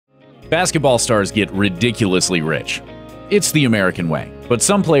Basketball stars get ridiculously rich. It's the American way, but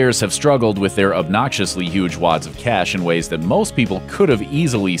some players have struggled with their obnoxiously huge wads of cash in ways that most people could have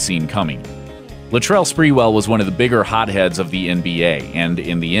easily seen coming. Latrell Sprewell was one of the bigger hotheads of the NBA, and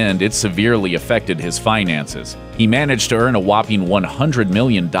in the end, it severely affected his finances. He managed to earn a whopping $100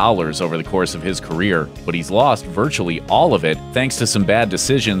 million over the course of his career, but he's lost virtually all of it thanks to some bad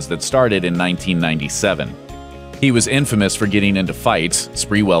decisions that started in 1997. He was infamous for getting into fights.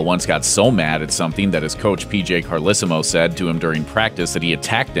 Sprewell once got so mad at something that his coach PJ Carlesimo said to him during practice that he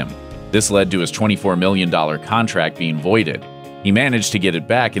attacked him. This led to his $24 million contract being voided. He managed to get it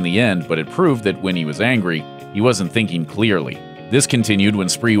back in the end, but it proved that when he was angry, he wasn't thinking clearly. This continued when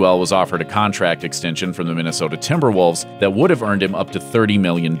Sprewell was offered a contract extension from the Minnesota Timberwolves that would have earned him up to $30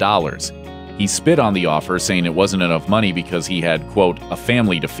 million. He spit on the offer, saying it wasn't enough money because he had, quote, a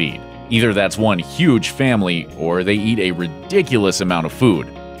family to feed. Either that's one huge family, or they eat a ridiculous amount of food.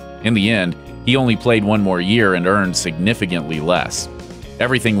 In the end, he only played one more year and earned significantly less.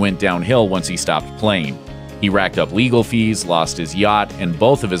 Everything went downhill once he stopped playing. He racked up legal fees, lost his yacht and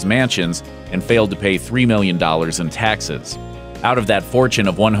both of his mansions, and failed to pay $3 million in taxes. Out of that fortune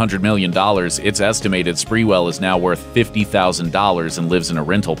of $100 million, it's estimated Sprewell is now worth $50,000 and lives in a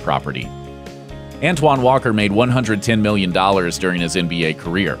rental property. Antoine Walker made $110 million during his NBA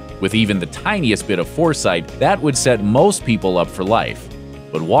career. With even the tiniest bit of foresight, that would set most people up for life.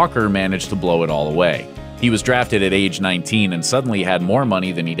 But Walker managed to blow it all away. He was drafted at age 19 and suddenly had more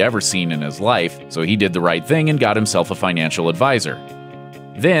money than he'd ever seen in his life, so he did the right thing and got himself a financial advisor.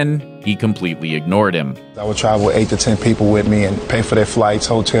 Then, he completely ignored him. I would travel with 8 to 10 people with me and pay for their flights,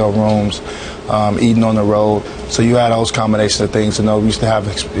 hotel rooms, eating on the road. So you had those combinations of things, we used to have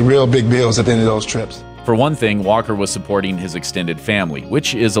real big bills at the end of those trips. For one thing, Walker was supporting his extended family,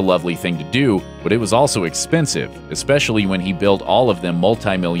 which is a lovely thing to do, but it was also expensive, especially when he built all of them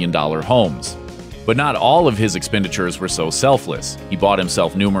multi-million-dollar homes. But not all of his expenditures were so selfless. He bought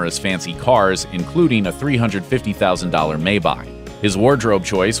himself numerous fancy cars, including a $350,000 Maybach. His wardrobe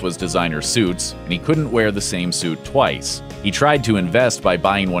choice was designer suits, and he couldn't wear the same suit twice. He tried to invest by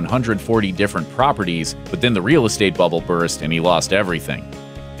buying 140 different properties, but then the real estate bubble burst and he lost everything.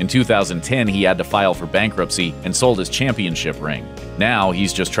 In 2010, he had to file for bankruptcy and sold his championship ring. Now,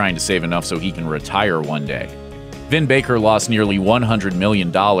 he's just trying to save enough so he can retire one day. Vin Baker lost nearly $100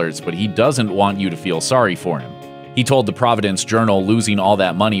 million, but he doesn't want you to feel sorry for him. He told the Providence Journal losing all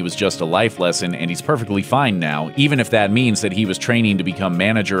that money was just a life lesson and he's perfectly fine now, even if that means that he was training to become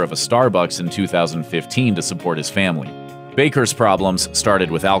manager of a Starbucks in 2015 to support his family. Baker's problems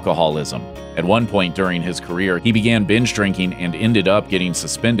started with alcoholism. At one point during his career, he began binge drinking and ended up getting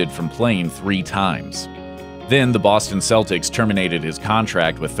suspended from playing 3 times. Then the Boston Celtics terminated his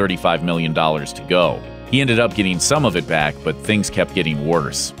contract with $35 million to go. He ended up getting some of it back, but things kept getting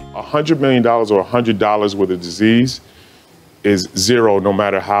worse. $100 million or $100 with a disease is zero no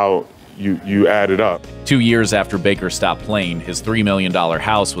matter how you add it up. 2 years after Baker stopped playing, his $3 million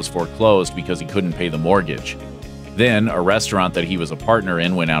house was foreclosed because he couldn't pay the mortgage. Then, a restaurant that he was a partner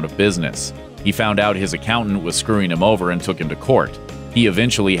in went out of business. He found out his accountant was screwing him over and took him to court. He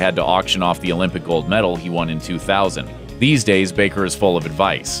eventually had to auction off the Olympic gold medal he won in 2000. These days, Baker is full of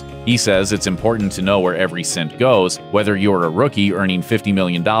advice. He says it's important to know where every cent goes, whether you're a rookie earning $50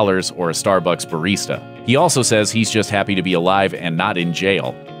 million or a Starbucks barista. He also says he's just happy to be alive and not in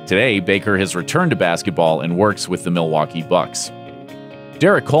jail. Today, Baker has returned to basketball and works with the Milwaukee Bucks.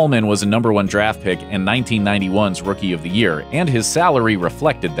 Derrick Coleman was a #1 draft pick and 1991's Rookie of the Year, and his salary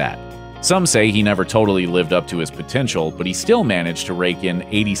reflected that. Some say he never totally lived up to his potential, but he still managed to rake in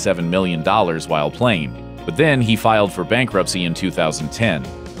 $87 million while playing. But then he filed for bankruptcy in 2010.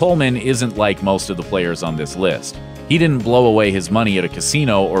 Coleman isn't like most of the players on this list. He didn't blow away his money at a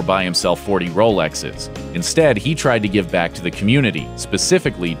casino or buy himself 40 Rolexes. Instead, he tried to give back to the community,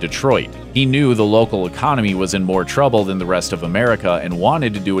 specifically Detroit. He knew the local economy was in more trouble than the rest of America and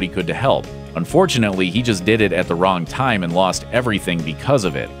wanted to do what he could to help. Unfortunately, he just did it at the wrong time and lost everything because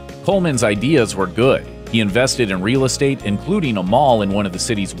of it. Coleman's ideas were good. He invested in real estate, including a mall in one of the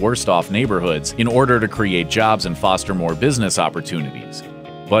city's worst-off neighborhoods, in order to create jobs and foster more business opportunities.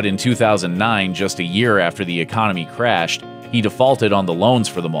 But in 2009, just a year after the economy crashed, he defaulted on the loans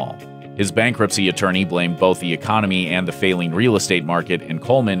for the mall. His bankruptcy attorney blamed both the economy and the failing real estate market, and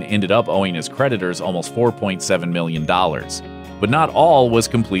Coleman ended up owing his creditors almost $4.7 million. But not all was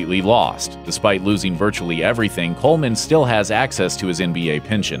completely lost. Despite losing virtually everything, Coleman still has access to his NBA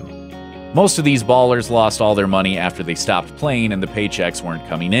pension. Most of these ballers lost all their money after they stopped playing and the paychecks weren't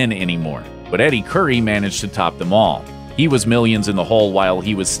coming in anymore. But Eddy Curry managed to top them all. He was millions in the hole while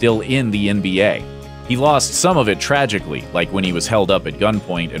he was still in the NBA. He lost some of it tragically, like when he was held up at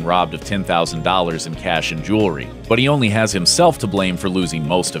gunpoint and robbed of $10,000 in cash and jewelry, but he only has himself to blame for losing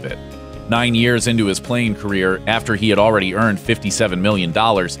most of it. 9 years into his playing career, after he had already earned $57 million,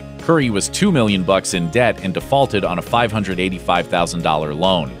 Curry was $2 million in debt and defaulted on a $585,000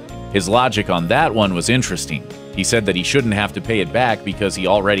 loan. His logic on that one was interesting. He said that he shouldn't have to pay it back because he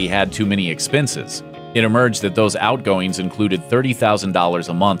already had too many expenses. It emerged that those outgoings included $30,000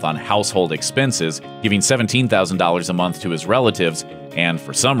 a month on household expenses, giving $17,000 a month to his relatives, and,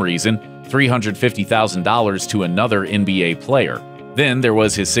 for some reason, $350,000 to another NBA player. Then there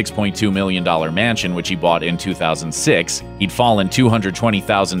was his $6.2 million mansion, which he bought in 2006. He'd fallen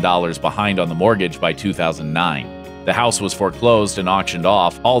 $220,000 behind on the mortgage by 2009. The house was foreclosed and auctioned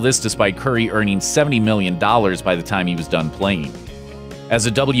off, all this despite Curry earning $70 million by the time he was done playing. As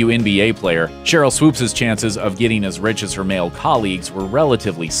a WNBA player, Sheryl Swoopes' chances of getting as rich as her male colleagues were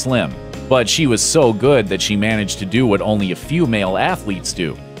relatively slim. But she was so good that she managed to do what only a few male athletes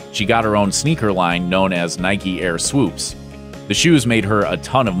do. She got her own sneaker line known as Nike Air Swoopes. The shoes made her a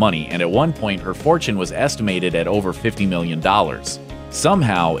ton of money, and at one point her fortune was estimated at over $50 million.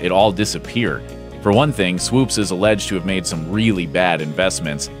 Somehow, it all disappeared. For one thing, Swoopes is alleged to have made some really bad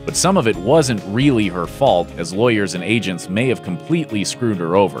investments, but some of it wasn't really her fault, as lawyers and agents may have completely screwed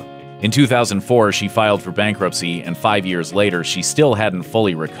her over. In 2004, she filed for bankruptcy, and 5 years later, she still hadn't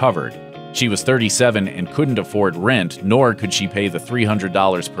fully recovered. She was 37 and couldn't afford rent, nor could she pay the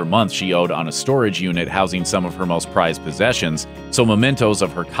 $300 per month she owed on a storage unit housing some of her most prized possessions, so mementos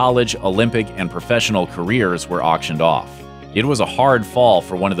of her college, Olympic, and professional careers were auctioned off. It was a hard fall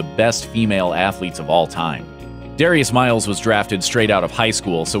for one of the best female athletes of all time. Darius Miles was drafted straight out of high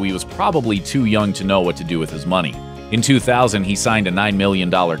school, so he was probably too young to know what to do with his money. In 2000, he signed a $9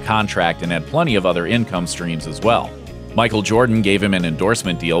 million contract and had plenty of other income streams as well. Michael Jordan gave him an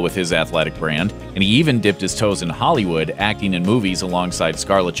endorsement deal with his athletic brand, and he even dipped his toes in Hollywood, acting in movies alongside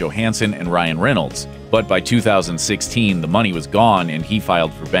Scarlett Johansson and Ryan Reynolds. But by 2016, the money was gone and he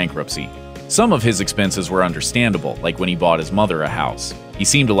filed for bankruptcy. Some of his expenses were understandable, like when he bought his mother a house. He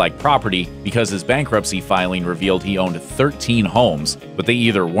seemed to like property because his bankruptcy filing revealed he owned 13 homes, but they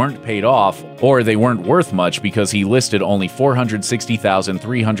either weren't paid off or they weren't worth much because he listed only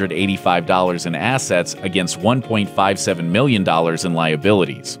 $460,385 in assets against $1.57 million in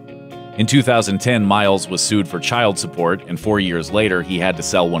liabilities. In 2010, Miles was sued for child support, and 4 years later, he had to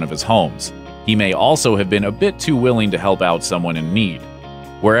sell one of his homes. He may also have been a bit too willing to help out someone in need.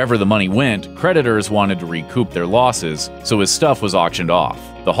 Wherever the money went, creditors wanted to recoup their losses, so his stuff was auctioned off.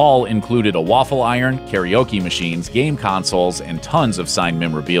 The haul included a waffle iron, karaoke machines, game consoles, and tons of signed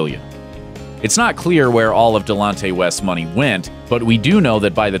memorabilia. It's not clear where all of Delonte West's money went, but we do know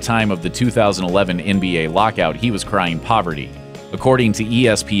that by the time of the 2011 NBA lockout, he was crying poverty. According to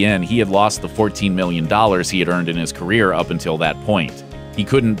ESPN, he had lost the $14 million he had earned in his career up until that point. He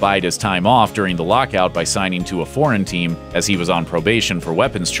couldn't bide his time off during the lockout by signing to a foreign team, as he was on probation for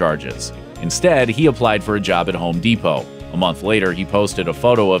weapons charges. Instead, he applied for a job at Home Depot. A month later, he posted a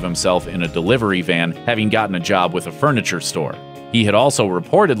photo of himself in a delivery van, having gotten a job with a furniture store. He had also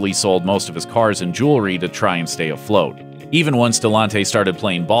reportedly sold most of his cars and jewelry to try and stay afloat. Even once Delonte started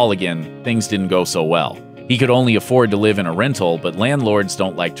playing ball again, things didn't go so well. He could only afford to live in a rental, but landlords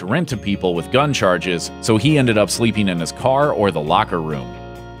don't like to rent to people with gun charges, so he ended up sleeping in his car or the locker room.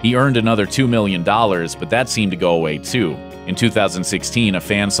 He earned another $2 million, but that seemed to go away too. In 2016, a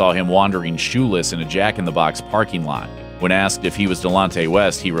fan saw him wandering shoeless in a Jack-in-the-Box parking lot. When asked if he was Delonte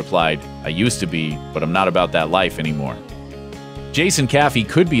West, he replied, "I used to be, but I'm not about that life anymore." Jason Caffey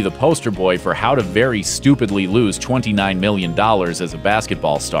could be the poster boy for how to very stupidly lose $29 million as a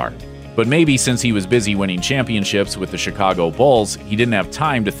basketball star. But maybe since he was busy winning championships with the Chicago Bulls, he didn't have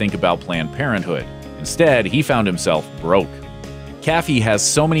time to think about Planned Parenthood. Instead, he found himself broke. Caffey has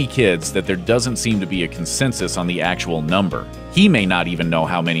so many kids that there doesn't seem to be a consensus on the actual number. He may not even know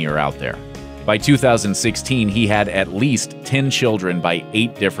how many are out there. By 2016, he had at least 10 children by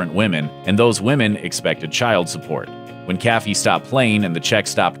 8 different women, and those women expected child support. When Caffey stopped playing and the checks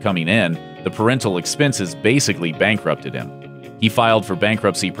stopped coming in, the parental expenses basically bankrupted him. He filed for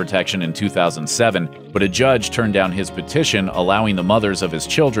bankruptcy protection in 2007, but a judge turned down his petition, allowing the mothers of his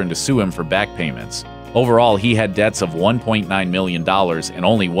children to sue him for back payments. Overall, he had debts of $1.9 million and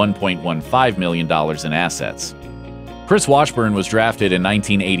only $1.15 million in assets. Chris Washburn was drafted in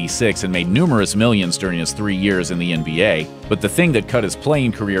 1986 and made numerous millions during his 3 years in the NBA, but the thing that cut his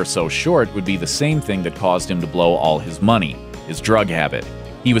playing career so short would be the same thing that caused him to blow all his money: his drug habit.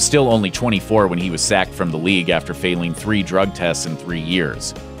 He was still only 24 when he was sacked from the league after failing 3 drug tests in 3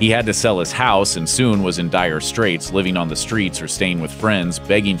 years. He had to sell his house and soon was in dire straits, living on the streets or staying with friends,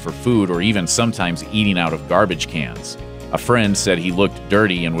 begging for food, or even sometimes eating out of garbage cans. A friend said he looked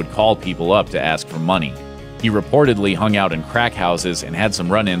dirty and would call people up to ask for money. He reportedly hung out in crack houses and had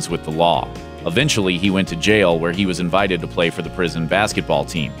some run-ins with the law. Eventually, he went to jail where he was invited to play for the prison basketball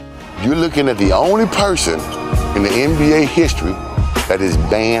team. You're looking at the only person in the NBA history that is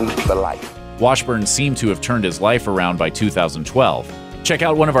banned for life. Washburn seemed to have turned his life around by 2012. Check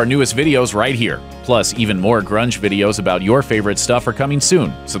out one of our newest videos right here. Plus, even more grunge videos about your favorite stuff are coming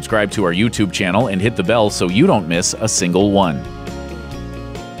soon. Subscribe to our YouTube channel and hit the bell so you don't miss a single one.